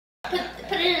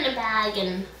bag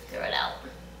and throw it out.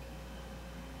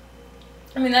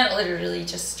 I mean, that literally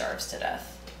just starves to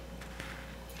death.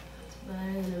 It's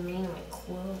better than me and my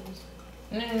clothes.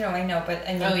 No, I know, but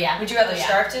I mean, Oh, yeah. would you rather Oh, yeah.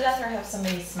 starve to death or have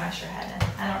somebody smash your head in?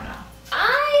 I don't know.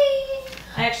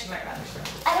 I actually might rather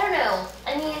starve. don't know.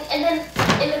 I mean, and then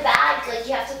in the bag, like,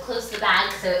 you have to close the bag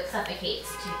so it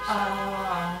suffocates too.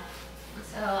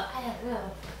 So, I don't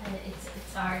know. And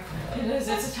it's hard. It is,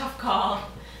 it's a tough call.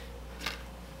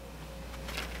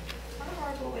 What a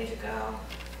horrible way to go.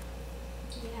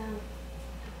 Yeah.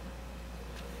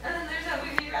 And then there's that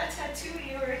movie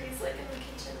Ratatouille where he's like in the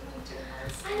kitchen doing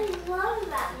this. I love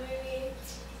that movie.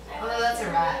 Oh, that's a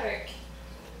rat. Work.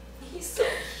 He's so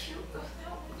cute though.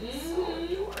 That movie's so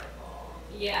adorable.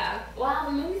 Yeah. Wow,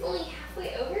 the movie's only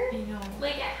halfway over? I know.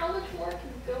 Like, how much more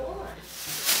can go on?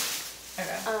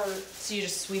 Okay. So you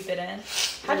just sweep it in?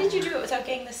 How did you do it without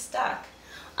getting this stuck?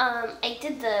 I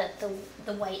did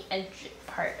the white edge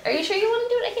part. Are you sure you want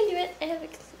to do it? I can do it. I have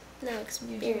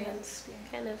experience.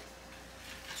 Kind of.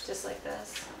 Just like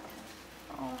this.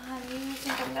 Oh, honey, you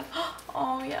think I'm gonna...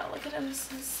 Oh, yeah, look at him,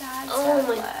 so sad. Oh my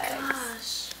legs.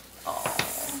 gosh.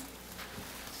 Oh.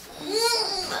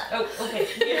 Oh, okay.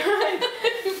 Yeah.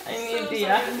 I need the...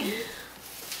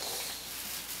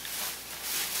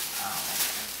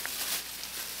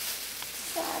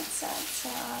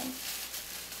 Sad.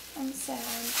 I'm sad.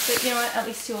 But you know what? At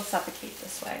least he will suffocate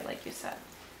this way, like you said.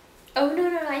 Oh,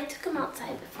 no. I took him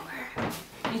outside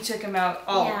before. You took him out,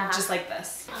 just like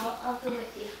this. I'll go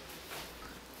with you.